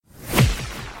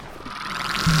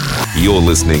You're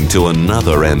listening to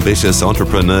another ambitious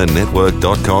Entrepreneur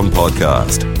Network.com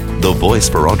podcast, the voice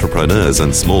for entrepreneurs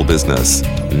and small business.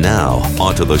 Now,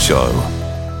 onto the show.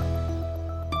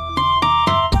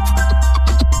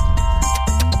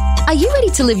 Are you ready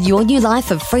to live your new life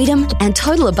of freedom and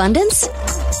total abundance?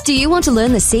 Do you want to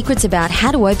learn the secrets about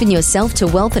how to open yourself to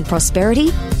wealth and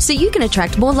prosperity so you can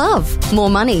attract more love, more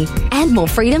money, and more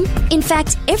freedom? In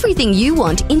fact, everything you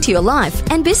want into your life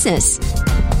and business.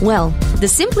 Well, the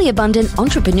Simply Abundant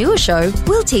Entrepreneur Show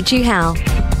will teach you how.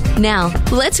 Now,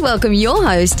 let's welcome your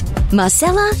host,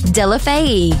 Marcella Della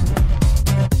Faye.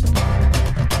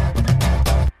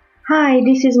 Hi,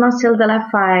 this is Marcella Della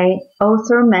Faye,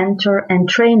 author, mentor, and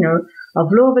trainer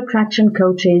of Law of Attraction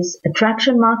coaches,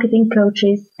 attraction marketing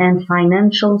coaches, and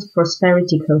financial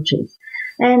prosperity coaches.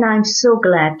 And I'm so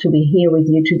glad to be here with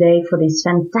you today for this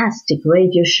fantastic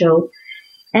radio show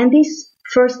and this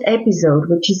first episode,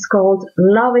 which is called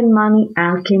Love and Money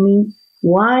Alchemy.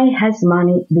 Why has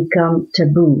money become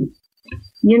taboo?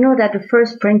 You know that the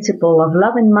first principle of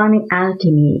Love and Money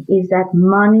Alchemy is that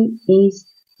money is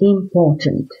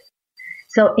important.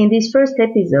 So in this first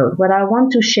episode, what I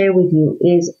want to share with you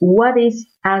is what is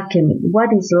alchemy?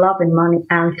 What is love and money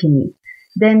alchemy?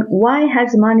 Then why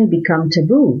has money become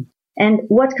taboo? And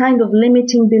what kind of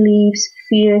limiting beliefs,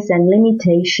 fears, and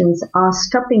limitations are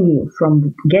stopping you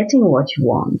from getting what you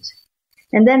want?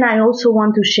 And then I also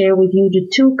want to share with you the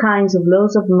two kinds of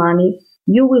laws of money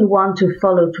you will want to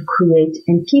follow to create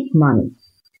and keep money.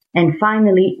 And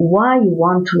finally, why you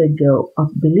want to let go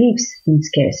of beliefs in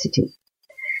scarcity.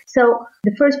 So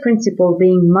the first principle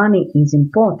being money is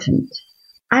important.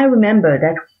 I remember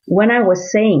that when I was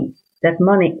saying that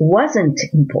money wasn't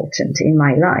important in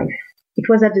my life, it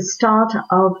was at the start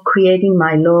of creating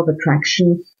my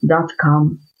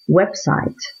lawofattraction.com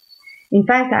website. In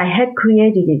fact, I had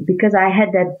created it because I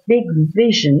had that big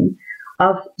vision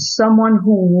of someone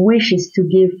who wishes to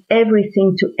give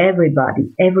everything to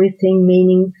everybody. Everything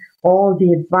meaning all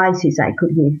the advices I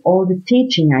could give, all the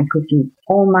teaching I could give,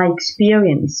 all my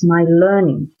experience, my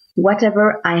learning,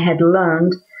 whatever I had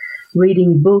learned,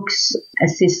 reading books,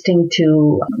 assisting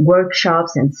to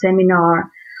workshops and seminars,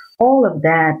 all of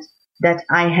that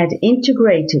I had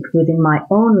integrated within my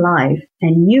own life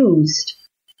and used,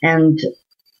 and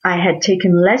I had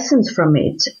taken lessons from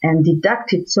it and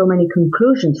deducted so many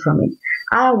conclusions from it.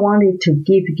 I wanted to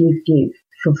give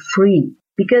for free.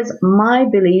 Because my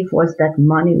belief was that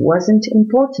money wasn't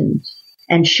important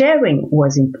and sharing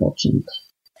was important.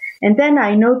 And then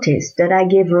I noticed that I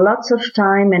gave lots of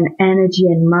time and energy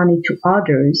and money to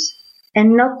others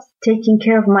and not taking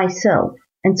care of myself.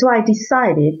 And so I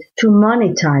decided to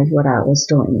monetize what I was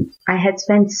doing. I had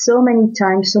spent so many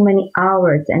times, so many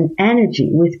hours and energy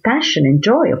with passion and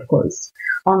joy, of course,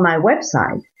 on my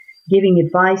website, giving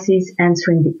advices,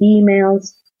 answering the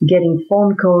emails, getting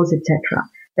phone calls, etc.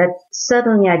 That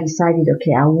suddenly I decided,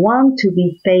 okay, I want to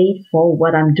be paid for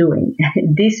what I'm doing.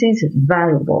 This is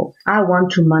valuable. I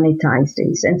want to monetize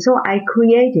this. And so I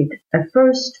created a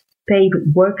first paid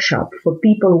workshop for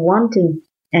people wanting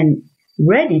and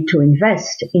ready to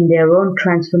invest in their own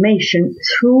transformation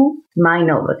through my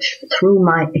knowledge, through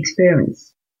my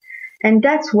experience. And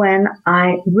that's when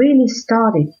I really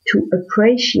started to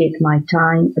appreciate my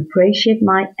time, appreciate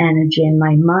my energy and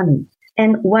my money.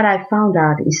 And what I found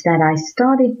out is that I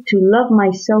started to love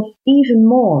myself even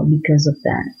more because of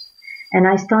that. And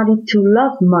I started to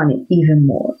love money even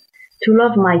more, to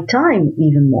love my time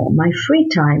even more, my free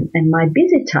time and my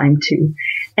busy time too,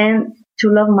 and to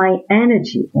love my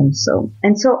energy also.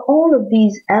 And so all of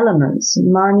these elements,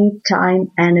 money,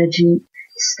 time, energy,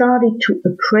 started to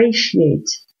appreciate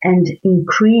and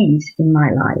increase in my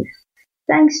life,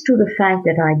 thanks to the fact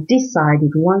that I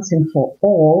decided once and for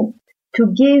all to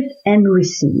give and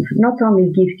receive, not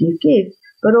only give,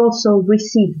 but also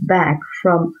receive back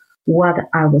from what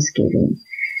I was giving.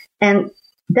 And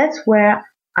that's where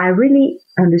I really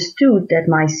understood that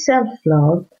my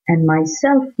self-love and my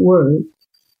self-worth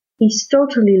is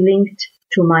totally linked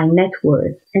to my net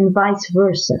worth and vice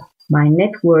versa. My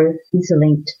net worth is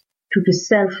linked to the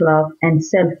self-love and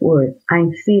self-worth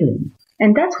I'm feeling.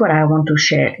 And that's what I want to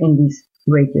share in these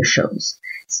radio shows.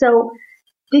 So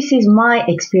this is my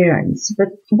experience, but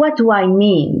what do I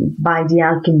mean by the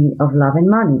alchemy of love and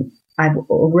money? I've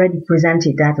already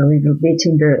presented that a little bit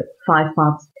in the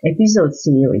 5-part episode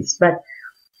series, but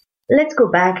let's go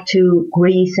back to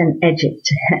Greece and Egypt.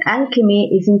 Alchemy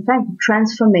is in fact the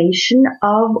transformation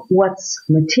of what's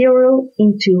material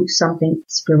into something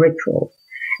spiritual.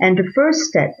 And the first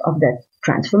step of that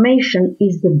transformation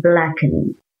is the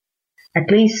blackening. At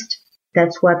least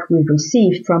that's what we've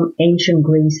received from ancient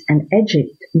Greece and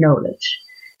Egypt knowledge.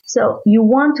 So you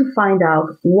want to find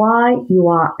out why you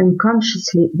are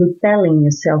unconsciously repelling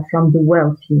yourself from the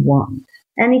wealth you want.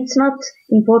 And it's not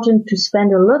important to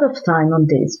spend a lot of time on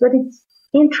this, but it's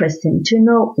interesting to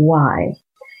know why.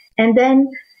 And then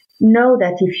know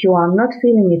that if you are not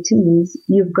feeling at ease,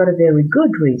 you've got a very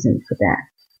good reason for that.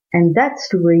 And that's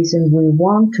the reason we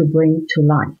want to bring to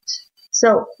light.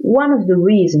 So one of the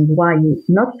reasons why you're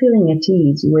not feeling at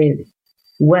ease with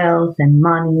wealth and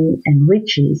money and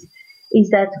riches is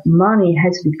that money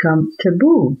has become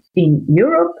taboo in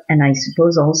Europe and I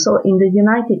suppose also in the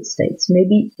United States,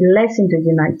 maybe less in the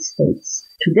United States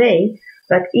today,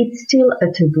 but it's still a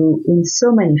taboo in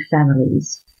so many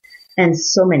families and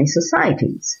so many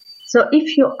societies. So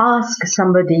if you ask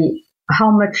somebody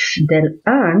how much they'll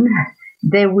earn,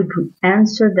 they would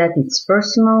answer that it's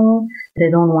personal,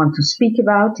 they don't want to speak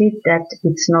about it, that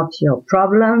it's not your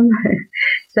problem.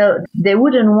 So they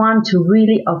wouldn't want to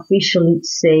really officially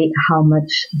say how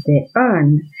much they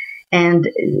earn. And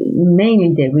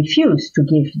mainly they refuse to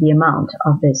give the amount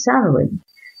of their salary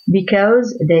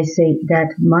because they say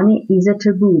that money is a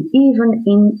taboo, even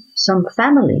in some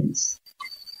families.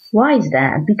 Why is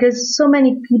that? Because so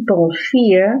many people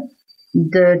fear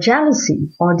the jealousy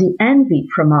or the envy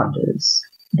from others.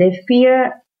 They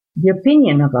fear the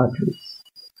opinion of others.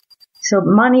 So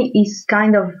money is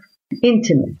kind of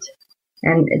intimate.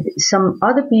 And some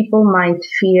other people might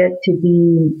fear to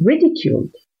be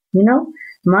ridiculed. You know,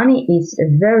 money is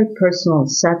a very personal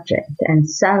subject and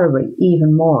salary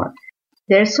even more.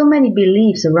 There are so many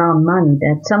beliefs around money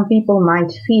that some people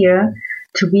might fear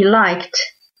to be liked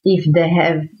if they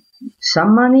have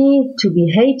some money, to be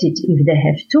hated if they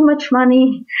have too much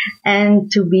money,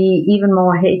 and to be even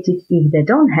more hated if they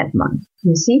don't have money.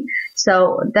 You see?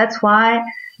 So that's why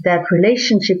that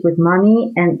relationship with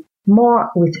money and more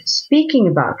with speaking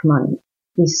about money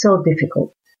is so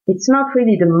difficult. It's not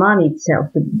really the money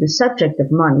itself, the subject of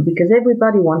money, because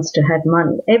everybody wants to have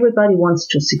money. Everybody wants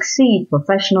to succeed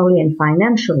professionally and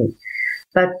financially,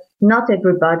 but not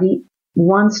everybody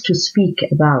wants to speak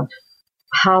about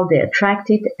how they attract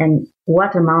it and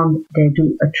what amount they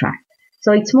do attract.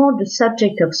 So it's more the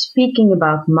subject of speaking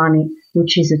about money,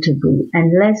 which is a taboo,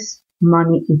 and less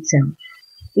money itself.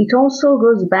 It also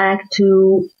goes back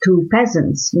to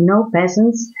peasants. You know,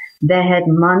 peasants, they had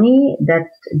money that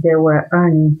they were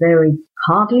earning very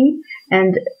hardly,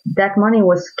 and that money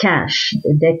was cash.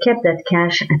 They kept that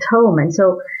cash at home, and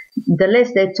so the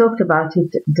less they talked about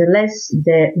it, the less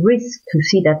they risked to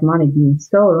see that money being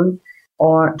stolen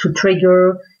or to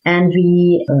trigger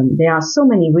envy. There are so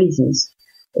many reasons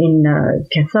in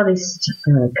Catholic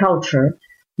culture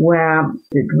where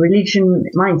the religion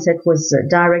mindset was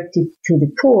directed to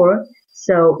the poor.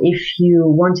 So if you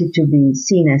wanted to be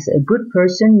seen as a good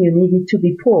person, you needed to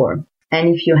be poor.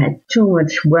 And if you had too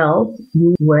much wealth,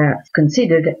 you were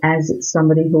considered as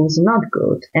somebody who's not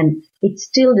good. And it's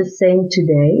still the same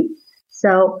today.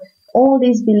 So all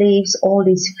these beliefs, all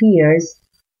these fears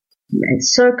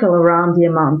circle around the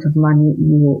amount of money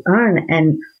you earn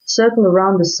and circle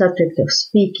around the subject of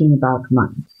speaking about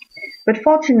money. But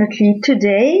fortunately,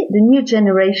 today, the new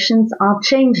generations are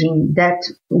changing that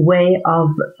way of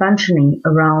functioning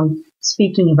around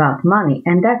speaking about money,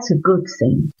 and that's a good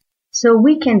thing. So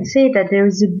we can say that there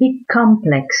is a big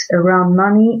complex around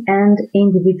money and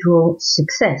individual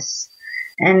success.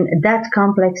 And that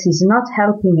complex is not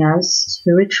helping us,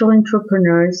 spiritual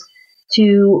entrepreneurs,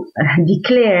 to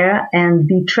declare and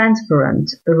be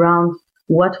transparent around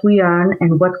what we earn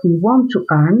and what we want to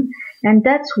earn. And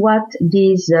that's what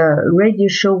this radio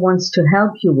show wants to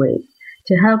help you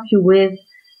with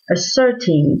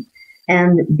asserting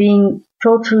and being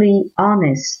totally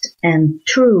honest and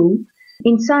true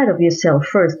inside of yourself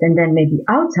first, and then maybe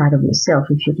outside of yourself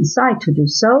if you decide to do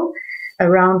so,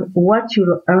 around what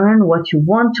you earn, what you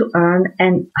want to earn,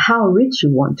 and how rich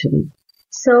you want to be.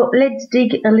 So let's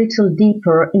dig a little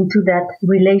deeper into that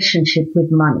relationship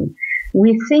with money.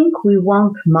 We think we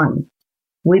want money.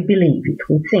 We believe it.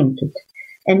 We think it.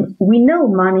 And we know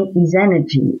money is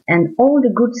energy and all the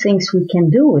good things we can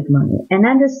do with money. And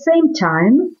at the same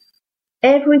time,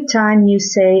 every time you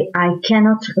say, I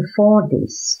cannot afford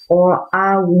this, or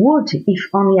I would if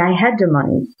only I had the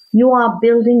money, you are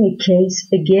building a case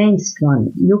against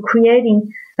money. You're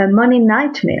creating a money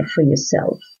nightmare for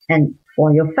yourself and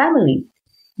for your family,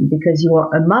 because you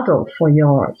are a model for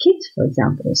your kids, for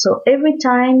example. So every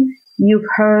time you've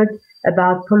heard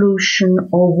about pollution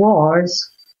or wars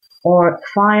or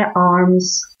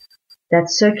firearms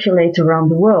that circulate around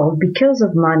the world because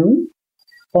of money,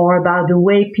 or about the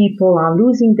way people are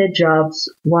losing their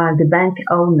jobs while the bank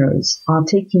owners are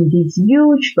taking these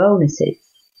huge bonuses,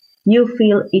 you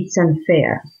feel it's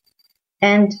unfair.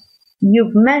 And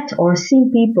you've met or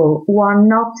seen people who are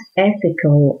not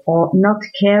ethical or not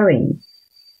caring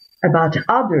about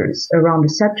others around the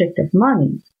subject of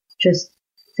money. Just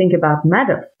think about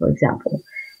Madoff, for example.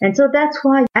 And so that's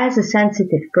why, as a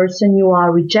sensitive person, you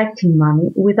are rejecting money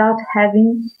without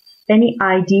having any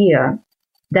idea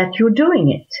that you're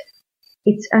doing it.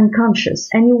 It's unconscious,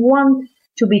 and you want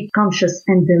to be conscious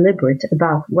and deliberate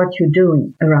about what you're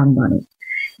doing around money.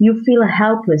 You feel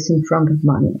helpless in front of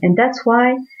money, and that's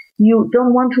why you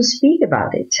don't want to speak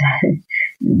about it.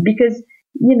 Because,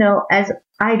 as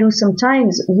I do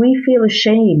sometimes, we feel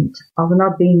ashamed of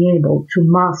not being able to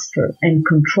master and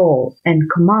control and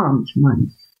command money.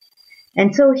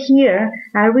 And so here,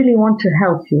 I really want to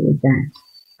help you with that.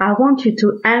 I want you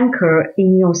to anchor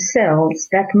in yourselves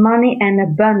that money and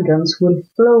abundance will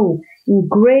flow in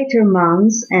greater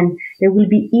amounts, and they will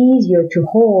be easier to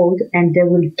hold, and they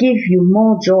will give you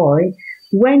more joy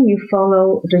when you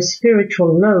follow the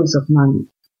spiritual laws of money.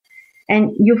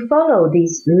 And you follow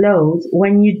these laws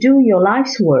when you do your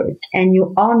life's work and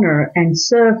you honor and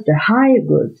serve the higher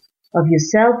good of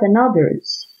yourself and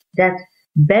others, that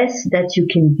best that you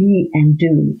can be and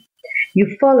do.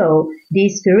 You follow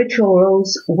these spiritual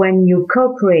laws when you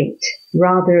cooperate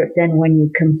rather than when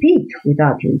you compete with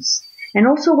others. And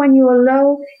also when you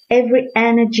allow every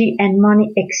energy and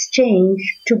money exchange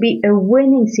to be a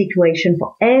winning situation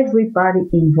for everybody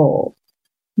involved.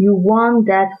 You want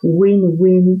that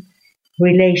win-win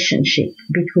relationship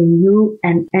between you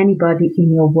and anybody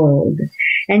in your world.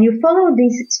 And you follow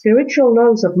these spiritual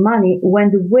laws of money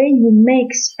when the way you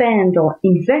make, spend, or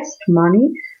invest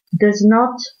money does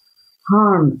not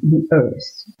harm the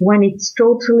earth, when it's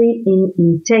totally in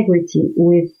integrity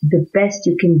with the best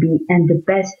you can be and the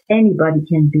best anybody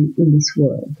can be in this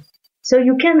world. So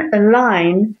you can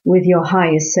align with your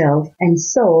higher self and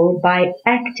soul by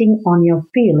acting on your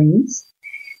feelings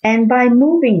and by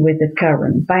moving with the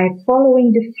current, by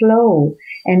following the flow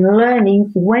and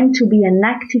learning when to be an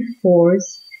active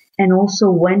force and also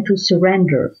when to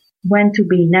surrender, when to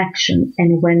be in action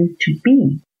and when to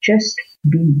be, just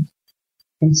be.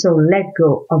 And so let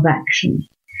go of action.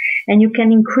 And you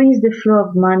can increase the flow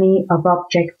of money, of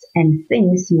objects and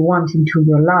things you want into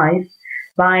your life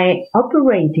by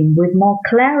operating with more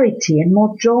clarity and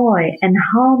more joy and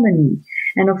harmony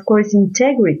and of course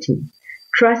integrity,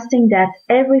 trusting that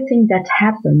everything that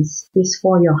happens is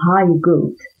for your higher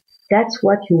good. That's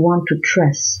what you want to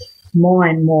trust more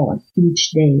and more each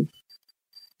day.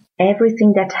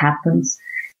 Everything that happens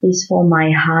is for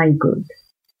my high good.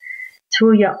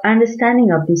 Through your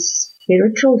understanding of these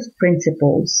spiritual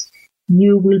principles,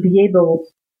 you will be able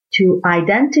to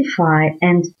identify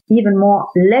and even more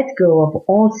let go of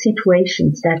all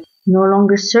situations that no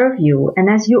longer serve you. And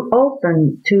as you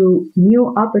open to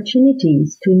new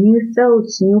opportunities, to new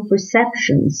thoughts, new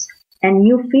perceptions, and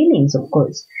new feelings, of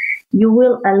course, you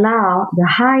will allow the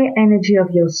high energy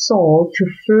of your soul to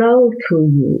flow through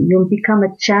you. You'll become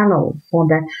a channel for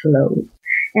that flow.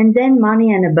 And then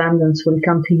money and abundance will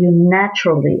come to you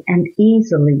naturally and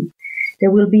easily.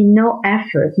 There will be no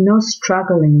effort, no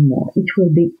struggle anymore. It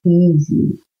will be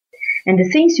easy. And the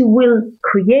things you will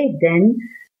create then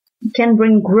can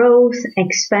bring growth,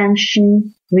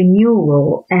 expansion,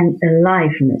 renewal, and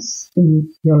aliveness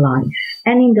in your life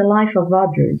and in the life of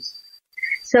others.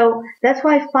 So that's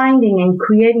why finding and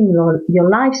creating your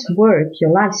life's work,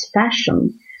 your life's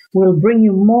passion, will bring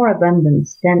you more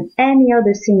abundance than any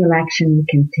other single action you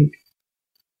can take.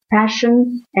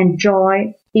 Passion and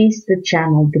joy is the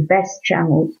channel, the best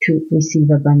channel to receive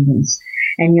abundance.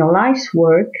 And your life's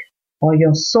work or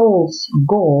your soul's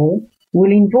goal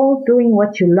will involve doing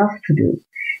what you love to do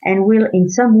and will in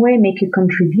some way make a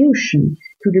contribution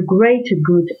to the greater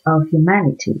good of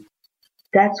humanity.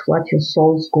 That's what your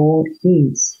soul's goal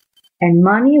is. And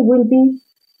money will be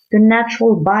the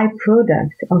natural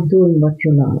byproduct of doing what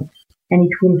you love. And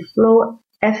it will flow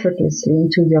effortlessly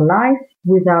into your life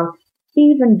without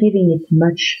even giving it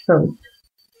much thought.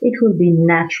 It will be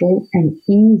natural and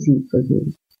easy for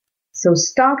you. So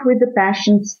start with the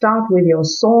passion, start with your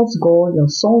soul's goal, your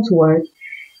soul's work,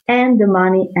 and the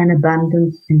money and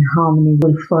abundance and harmony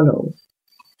will follow.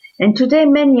 And today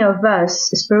many of us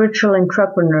spiritual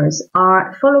entrepreneurs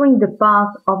are following the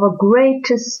path of a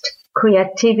greatest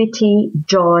creativity,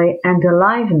 joy, and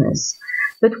aliveness.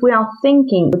 But we are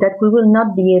thinking that we will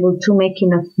not be able to make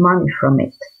enough money from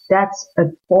it. That's a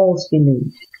false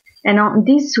belief. And on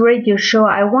this radio show,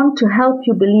 I want to help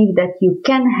you believe that you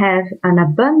can have an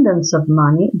abundance of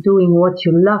money doing what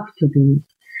you love to do.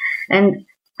 And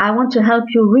I want to help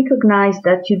you recognize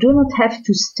that you do not have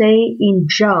to stay in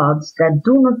jobs that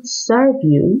do not serve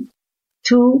you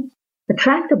to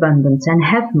attract abundance and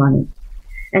have money.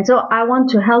 And so I want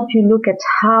to help you look at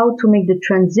how to make the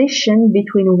transition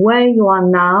between where you are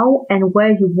now and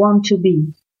where you want to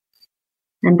be.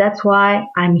 And that's why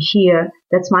I'm here.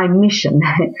 That's my mission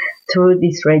through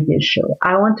this radio show.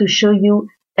 I want to show you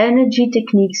energy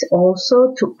techniques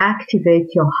also to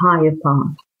activate your higher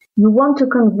path. You want to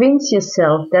convince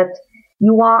yourself that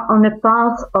you are on a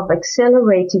path of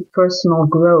accelerated personal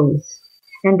growth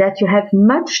and that you have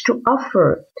much to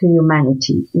offer to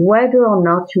humanity, whether or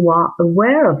not you are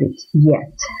aware of it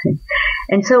yet.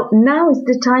 And so now is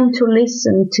the time to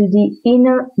listen to the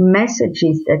inner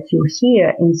messages that you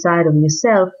hear inside of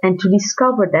yourself and to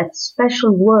discover that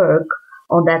special work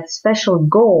or that special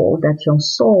goal that your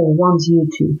soul wants you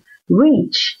to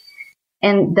reach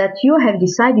and that you have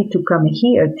decided to come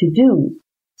here to do.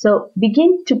 So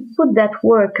begin to put that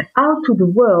work out to the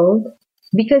world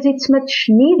because it's much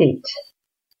needed,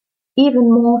 even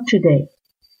more today.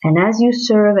 And as you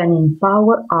serve and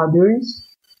empower others,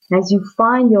 as you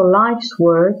find your life's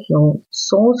work, your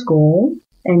soul's goal,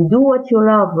 and do what you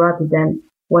love rather than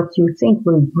what you think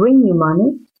will bring you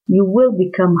money, you will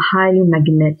become highly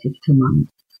magnetic to money.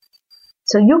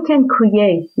 So you can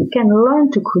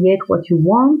learn to create what you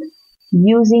want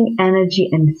using energy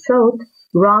and thought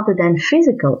rather than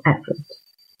physical effort,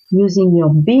 using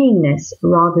your beingness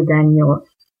rather than your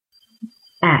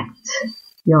acts,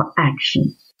 your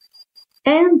actions,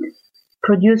 and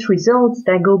produce results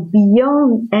that go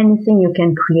beyond anything you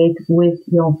can create with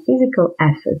your physical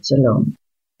efforts alone.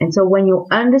 And so when you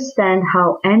understand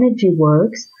how energy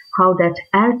works, how that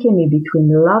alchemy between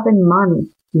love and money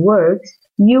works,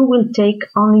 you will take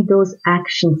only those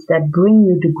actions that bring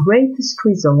you the greatest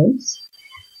results,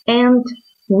 and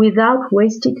without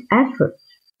wasted effort,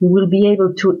 you will be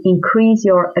able to increase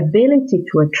your ability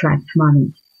to attract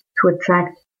money, to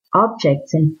attract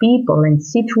objects and people and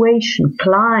situations,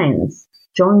 clients,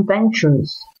 joint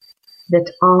ventures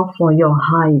that are for your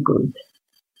higher good.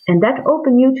 And that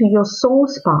open you to your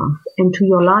soul's path and to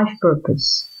your life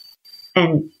purpose.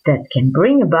 And that can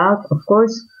bring about, of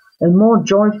course, a more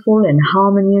joyful and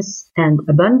harmonious and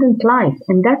abundant life.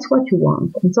 And that's what you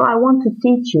want. And so I want to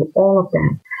teach you all of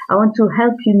that. I want to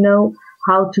help you know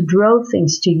how to draw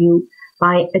things to you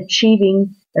by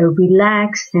achieving a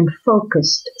relaxed and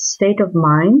focused state of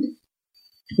mind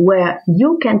where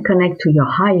you can connect to your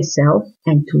higher self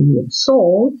and to your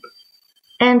soul,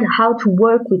 and how to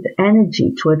work with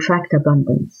energy to attract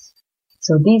abundance.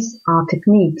 So these are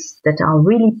techniques that are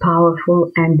really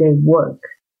powerful and they work.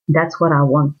 That's what I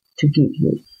want to give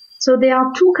you. So there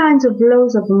are two kinds of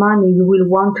laws of money you will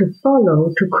want to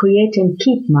follow to create and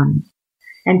keep money.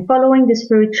 And following the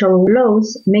spiritual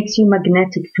laws makes you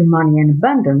magnetic to money and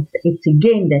abundance. It's a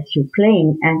game that you're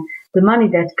playing, and the money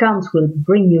that comes will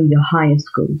bring you your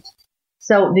highest good.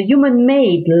 So the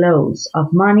human-made laws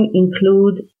of money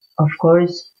include, of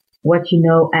course, what you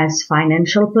know as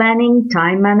financial planning,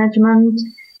 time management,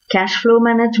 cash flow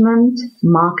management,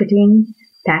 marketing,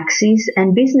 taxes,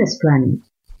 and business planning.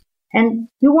 And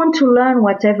you want to learn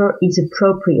whatever is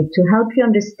appropriate to help you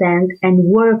understand and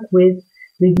work with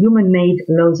the human-made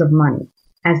laws of money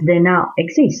as they now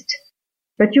exist.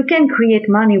 But you can create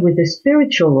money with the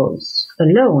spiritual laws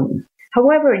alone.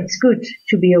 However, it's good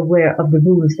to be aware of the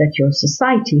rules that your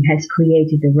society has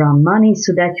created around money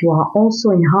so that you are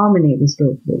also in harmony with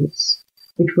those rules.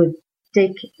 It would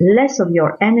take less of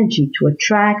your energy to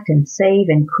attract and save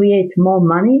and create more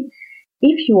money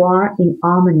if you are in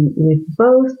harmony with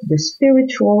both the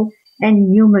spiritual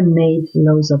and human-made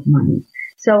laws of money.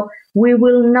 So we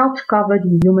will not cover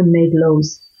the human-made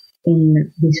laws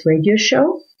in this radio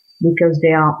show because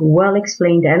they are well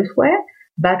explained elsewhere,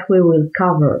 but we will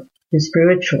cover the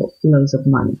spiritual laws of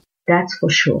money. That's for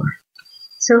sure.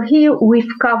 So here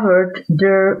we've covered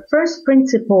the first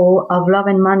principle of love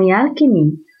and money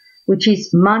alchemy, which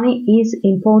is money is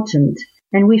important.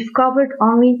 And we've covered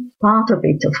only part of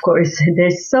it, of course.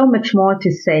 There's so much more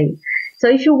to say. So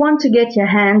if you want to get your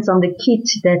hands on the kit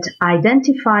that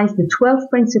identifies the 12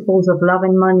 principles of love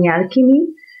and money alchemy,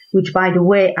 which by the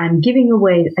way, I'm giving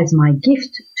away as my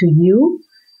gift to you,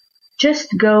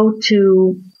 just go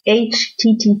to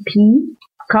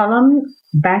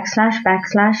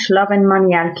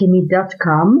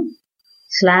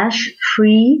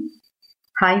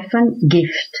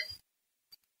http://loveandmoneyalchemy.com/free-gift.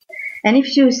 And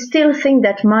if you still think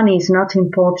that money is not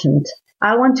important,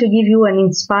 I want to give you an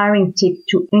inspiring tip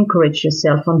to encourage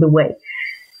yourself on the way.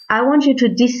 I want you to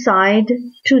decide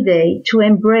today to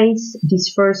embrace this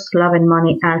first love and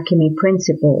money alchemy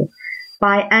principle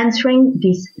by answering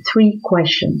these 3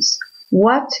 questions.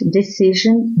 What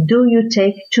decision do you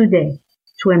take today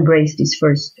to embrace this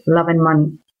first love and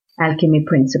money alchemy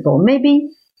principle?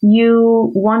 Maybe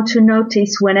you want to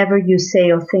notice whenever you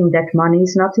say or think that money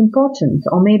is not important,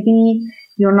 or maybe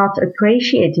you're not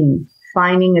appreciating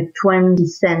finding a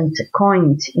 20-cent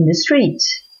coin in the street.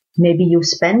 Maybe you're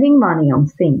spending money on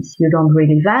things you don't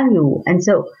really value. And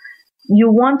so you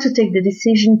want to take the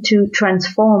decision to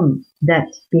transform that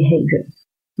behavior.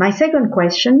 My second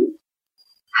question,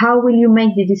 how will you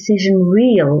make the decision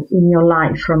real in your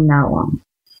life from now on?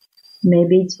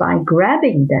 Maybe it's by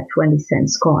grabbing that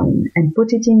 20-cent coin and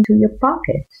put it into your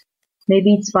pocket.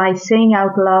 Maybe it's by saying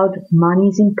out loud, money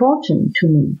is important to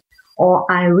me, or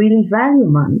I really value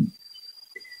money,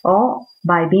 or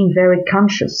by being very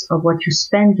conscious of what you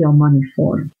spend your money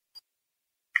for.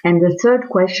 And the third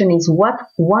question is, what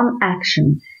one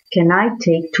action can I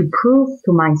take to prove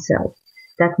to myself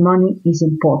that money is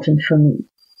important for me?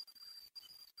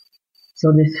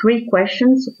 So the three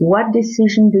questions, what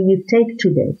decision do you take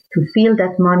today to feel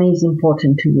that money is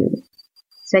important to you?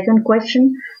 Second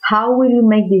question, how will you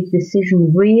make this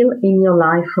decision real in your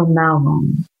life from now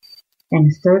on?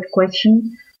 And third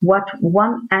question, what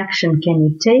one action can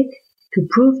you take to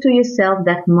prove to yourself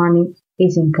that money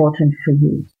is important for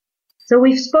you? So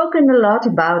we've spoken a lot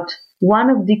about one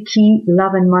of the key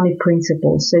love and money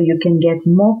principles, so you can get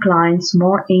more clients,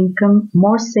 more income,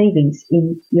 more savings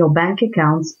in your bank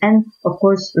accounts, and of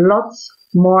course lots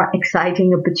more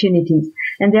exciting opportunities.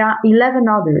 And there are 11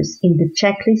 others in the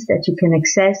checklist that you can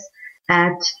access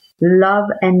at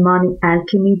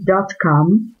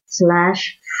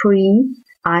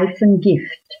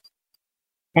loveandmoneyalchemy.com/free-gift.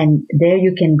 And there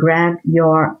you can grab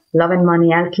your Love and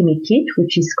Money Alchemy kit,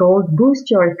 which is called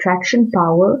Boost Your Attraction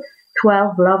Power,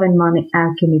 12 Love and Money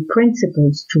Alchemy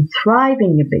Principles to Thrive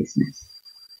in Your Business.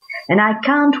 And I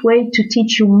can't wait to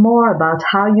teach you more about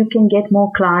how you can get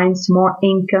more clients, more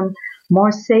income,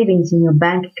 more savings in your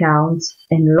bank accounts,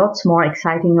 and lots more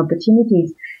exciting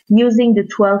opportunities using the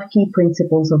 12 key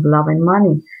principles of love and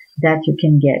money that you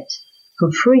can get for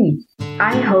free.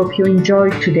 I hope you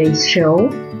enjoyed today's show,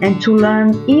 and to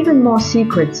learn even more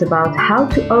secrets about how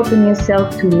to open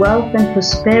yourself to wealth and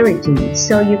prosperity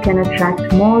so you can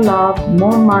attract more love,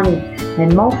 more money,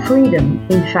 and more freedom,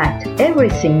 in fact,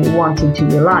 everything you want into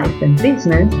your life and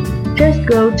business, just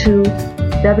go to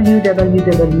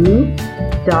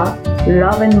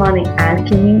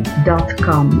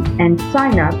www.loveandmoneyalchemy.com and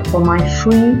sign up for my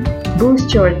free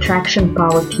Boost Your Attraction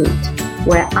Power Kit,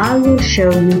 where I will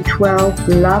show you 12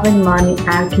 love and money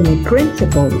alchemy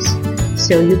principles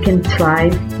so you can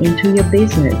thrive into your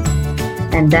business.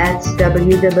 And that's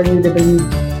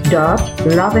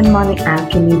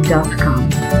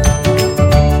www.loveandmoneyalchemy.com.